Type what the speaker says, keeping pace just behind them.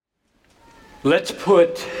Let's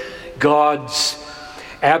put God's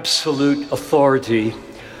absolute authority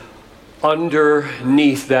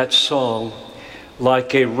underneath that song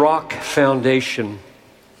like a rock foundation,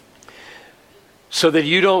 so that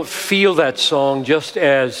you don't feel that song just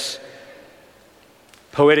as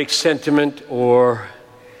poetic sentiment or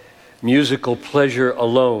musical pleasure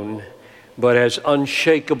alone, but as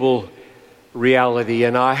unshakable reality.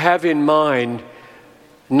 And I have in mind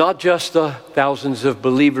not just the thousands of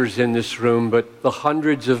believers in this room, but the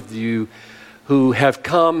hundreds of you who have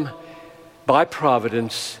come by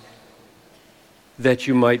providence that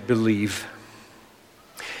you might believe.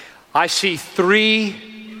 I see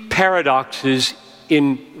three paradoxes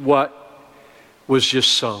in what was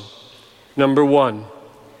just sung. Number one,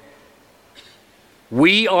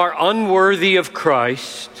 we are unworthy of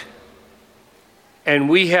Christ, and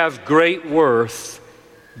we have great worth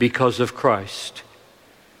because of Christ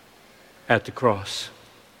at the cross.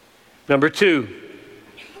 Number two,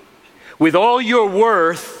 with all your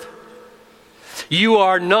worth, you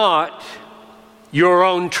are not your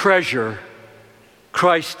own treasure.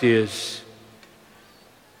 Christ is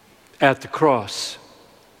at the cross.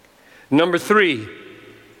 Number three,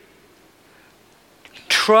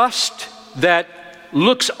 trust that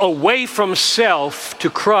looks away from self to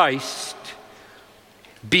Christ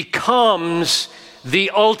becomes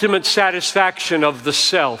the ultimate satisfaction of the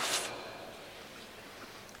self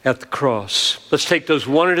at the cross. Let's take those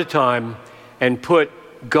one at a time and put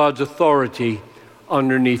God's authority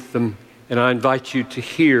underneath them. And I invite you to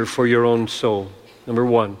hear for your own soul. Number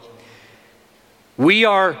one, we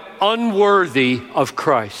are unworthy of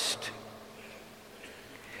Christ,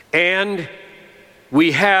 and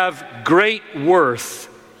we have great worth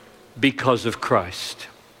because of Christ.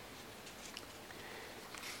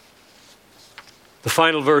 The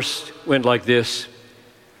final verse went like this: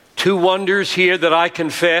 two wonders here that I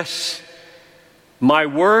confess, my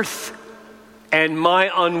worth and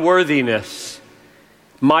my unworthiness,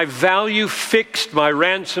 my value fixed, my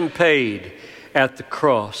ransom paid at the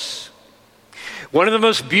cross. One of the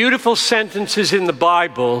most beautiful sentences in the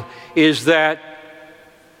Bible is that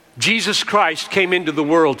Jesus Christ came into the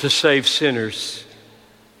world to save sinners.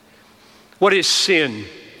 What is sin?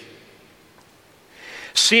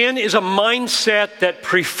 Sin is a mindset that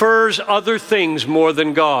prefers other things more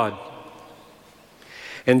than God.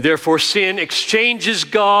 And therefore sin exchanges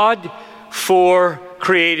God for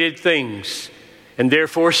created things. And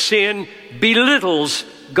therefore sin belittles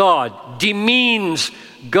God, demeans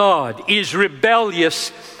God, is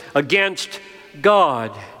rebellious against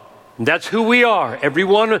God. And that's who we are, every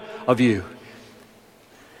one of you.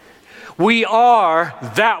 We are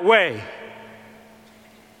that way.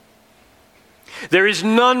 There is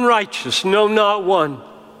none righteous, no, not one.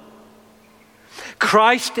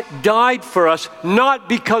 Christ died for us not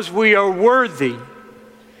because we are worthy,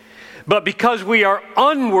 but because we are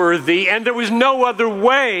unworthy, and there was no other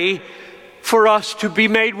way for us to be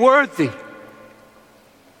made worthy.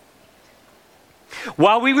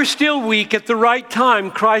 While we were still weak, at the right time,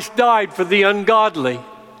 Christ died for the ungodly.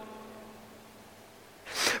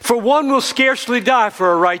 For one will scarcely die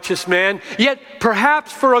for a righteous man, yet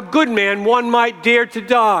perhaps for a good man one might dare to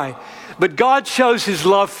die. But God shows his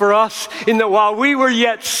love for us in that while we were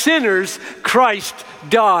yet sinners, Christ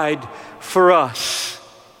died for us.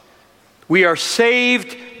 We are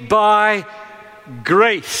saved by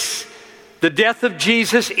grace. The death of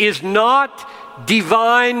Jesus is not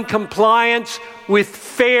divine compliance with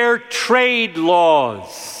fair trade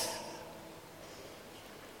laws.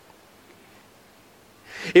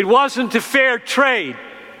 It wasn't a fair trade.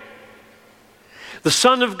 The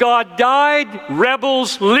Son of God died,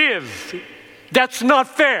 rebels lived. That's not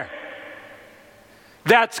fair.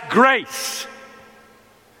 That's grace.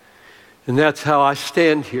 And that's how I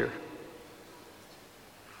stand here.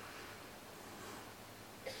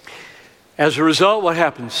 As a result, what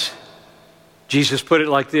happens? Jesus put it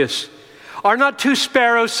like this: are not two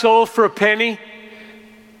sparrows sold for a penny?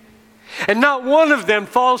 And not one of them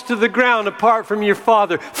falls to the ground apart from your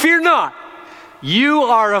Father. Fear not, you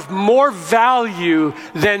are of more value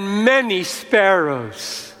than many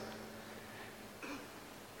sparrows.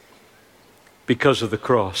 Because of the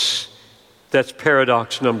cross. That's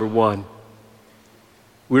paradox number one.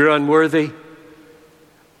 We're unworthy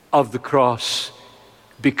of the cross.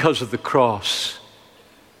 Because of the cross,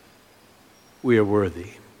 we are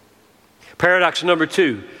worthy. Paradox number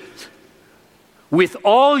two. With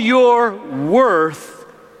all your worth,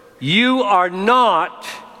 you are not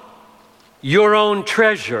your own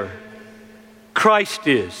treasure. Christ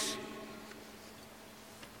is.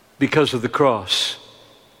 Because of the cross.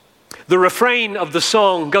 The refrain of the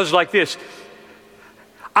song goes like this: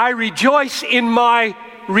 I rejoice in my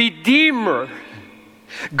Redeemer,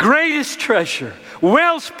 greatest treasure,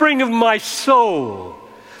 wellspring of my soul.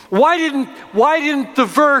 Why didn't the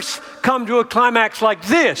verse come to a climax like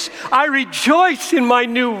this? I rejoice in my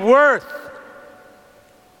new worth.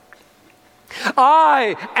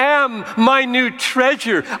 I am my new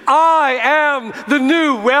treasure. I am the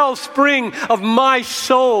new wellspring of my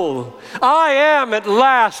soul. I am at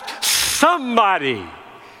last somebody.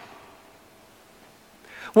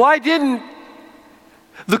 Why didn't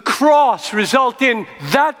the cross result in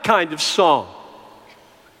that kind of song?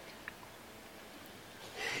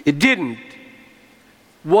 It didn't.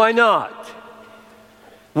 Why not?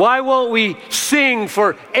 Why won't we sing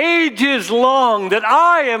for ages long that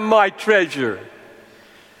I am my treasure?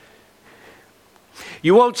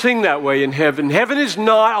 You won't sing that way in heaven. Heaven is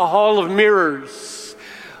not a hall of mirrors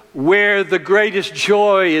where the greatest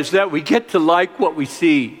joy is that we get to like what we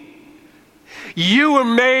see. You were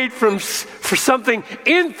made for something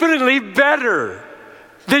infinitely better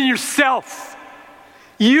than yourself.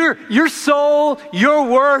 Your soul, your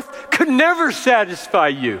worth could never satisfy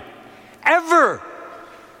you, ever.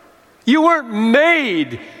 You weren't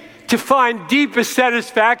made to find deepest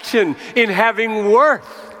satisfaction in having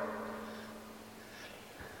worth.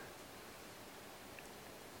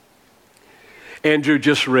 Andrew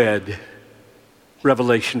just read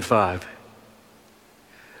Revelation 5.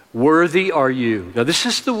 Worthy are you. Now, this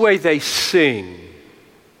is the way they sing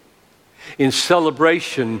in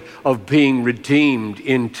celebration of being redeemed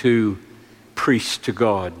into priests to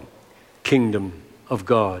God, kingdom of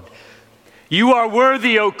God. You are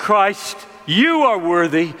worthy, O Christ. You are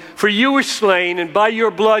worthy, for you were slain, and by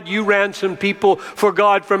your blood you ransomed people for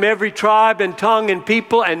God from every tribe and tongue and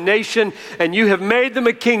people and nation, and you have made them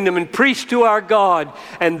a kingdom and priests to our God,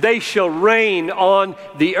 and they shall reign on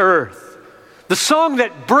the earth. The song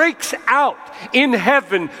that breaks out in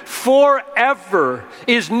heaven forever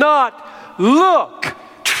is not, look,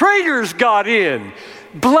 traitors got in.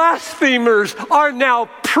 Blasphemers are now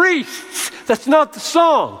priests. That's not the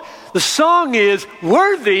song. The song is,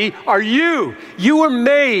 worthy are you. You were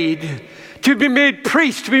made to be made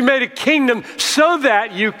priests, to be made a kingdom, so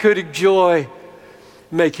that you could enjoy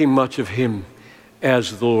making much of him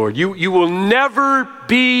as the Lord. You will never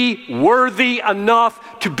be worthy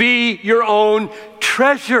enough to be your own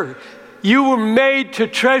treasure. You were made to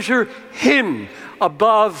treasure him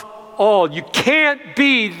above all. You can't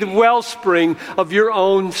be the wellspring of your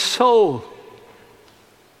own soul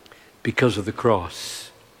because of the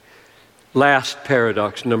cross. Last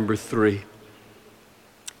paradox, number 3.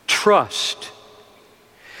 Trust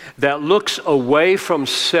that looks away from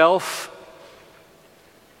self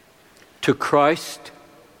to Christ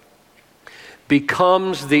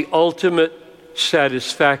becomes the ultimate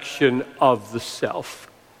satisfaction of the self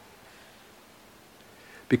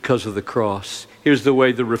because of the cross. Here's the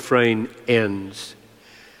way the refrain ends.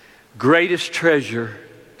 Greatest treasure,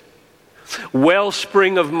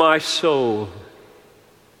 wellspring of my soul,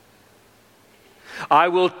 I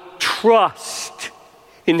will trust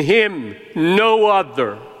in him, no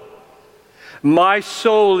other. My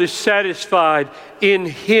soul is satisfied in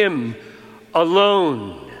him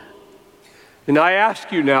alone. And I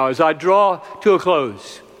ask you now, as I draw to a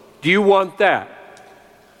close, do you want that?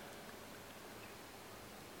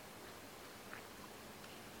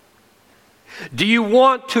 Do you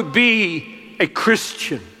want to be a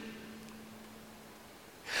Christian?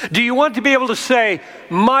 Do you want to be able to say,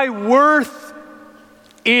 my worth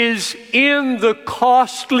is in the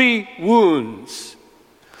costly wounds?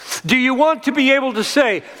 Do you want to be able to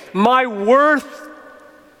say, my worth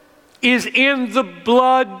is in the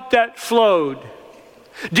blood that flowed?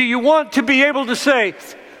 Do you want to be able to say,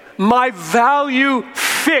 my value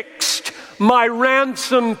fixed, my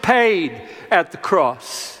ransom paid at the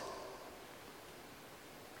cross?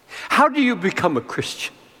 How do you become a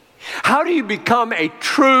Christian? How do you become a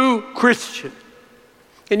true Christian?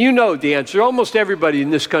 And you know the answer. Almost everybody in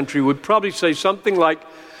this country would probably say something like,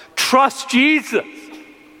 trust Jesus.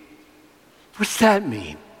 What's that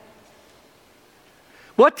mean?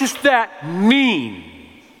 What does that mean?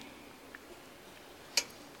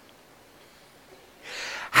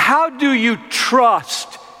 How do you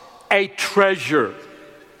trust a treasure?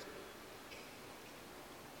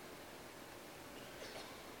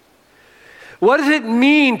 What does it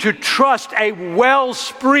mean to trust a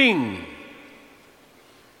wellspring?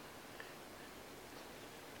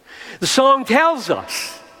 The song tells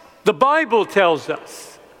us, the Bible tells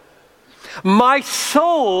us, my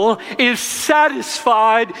soul is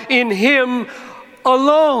satisfied in him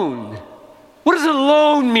alone. What does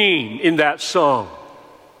alone mean in that song?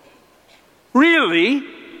 Really?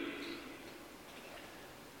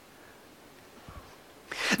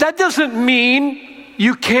 That doesn't mean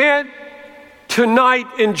you can't tonight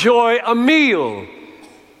enjoy a meal.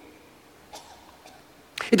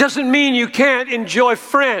 It doesn't mean you can't enjoy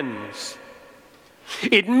friends.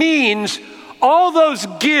 It means all those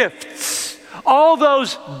gifts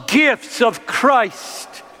of Christ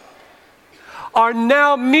are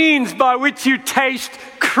now means by which you taste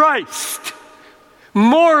Christ,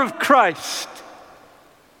 more of Christ.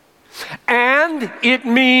 And it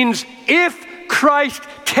means if Christ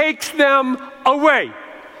takes them away,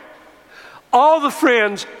 all the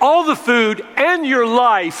friends, all the food, and your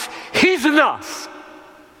life, He's enough.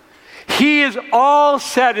 He is all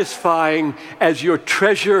satisfying as your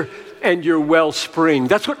treasure and your wellspring.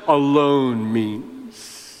 That's what alone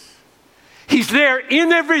means. He's there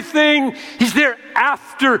in everything, He's there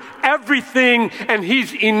after everything, and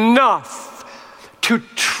He's enough. To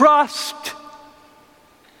trust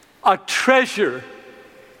a treasure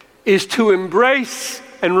is to embrace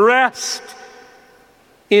and rest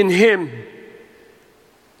in Him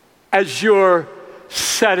as your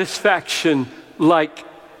satisfaction, like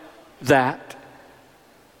that.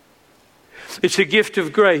 It's a gift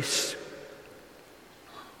of grace.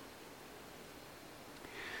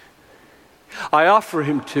 I offer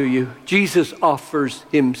Him to you. Jesus offers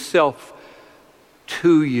Himself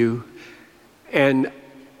to you. And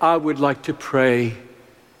I would like to pray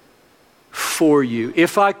for you.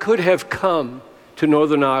 If I could have come to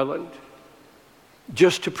Northern Ireland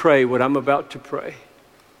just to pray what I'm about to pray,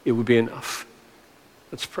 it would be enough.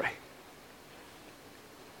 Let's pray.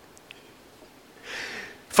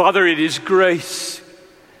 Father, it is grace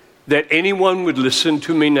that anyone would listen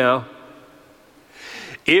to me now.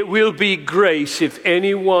 It will be grace if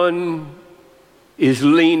anyone is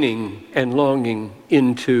leaning and longing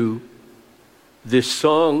into this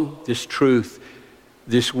song, this truth,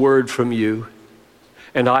 this word from you.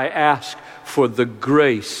 And I ask for the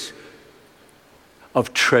grace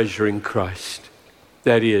of treasuring Christ,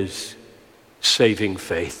 that is, saving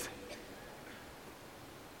faith.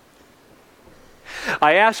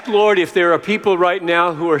 I ask, Lord, if there are people right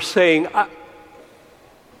now who are saying,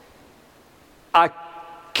 I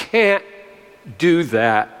can't do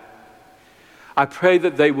that. I pray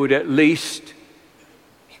that they would at least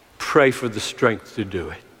pray for the strength to do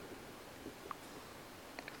it.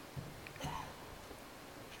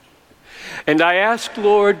 And I ask,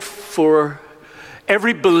 Lord, for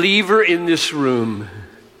every believer in this room,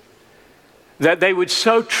 that they would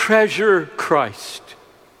so treasure Christ,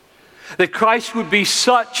 that Christ would be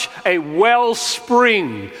such a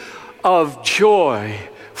wellspring of joy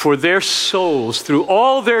for their souls through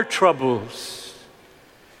all their troubles,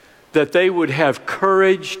 that they would have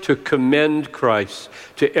courage to commend Christ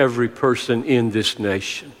to every person in this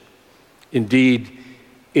nation, indeed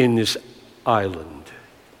in this island.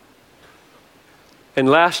 And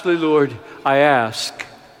lastly, Lord, I ask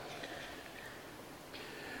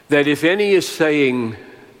that if any is saying,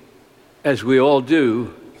 as we all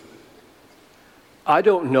do, I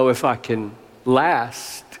don't know if I can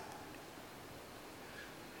last.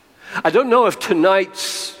 I don't know if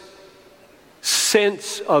tonight's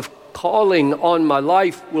sense of calling on my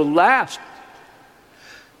life will last.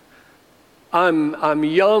 I'm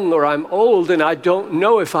young or I'm old, and I don't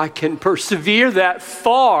know if I can persevere that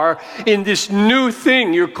far in this new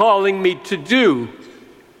thing you're calling me to do.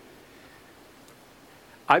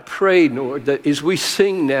 I pray, Lord, that as we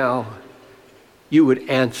sing now, you would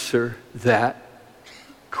answer that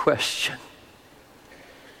question.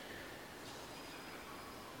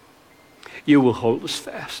 You will hold us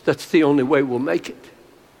fast. That's the only way we'll make it.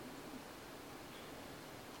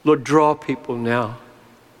 Lord, draw people now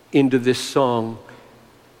into this song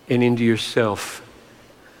and into yourself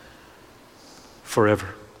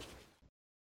forever.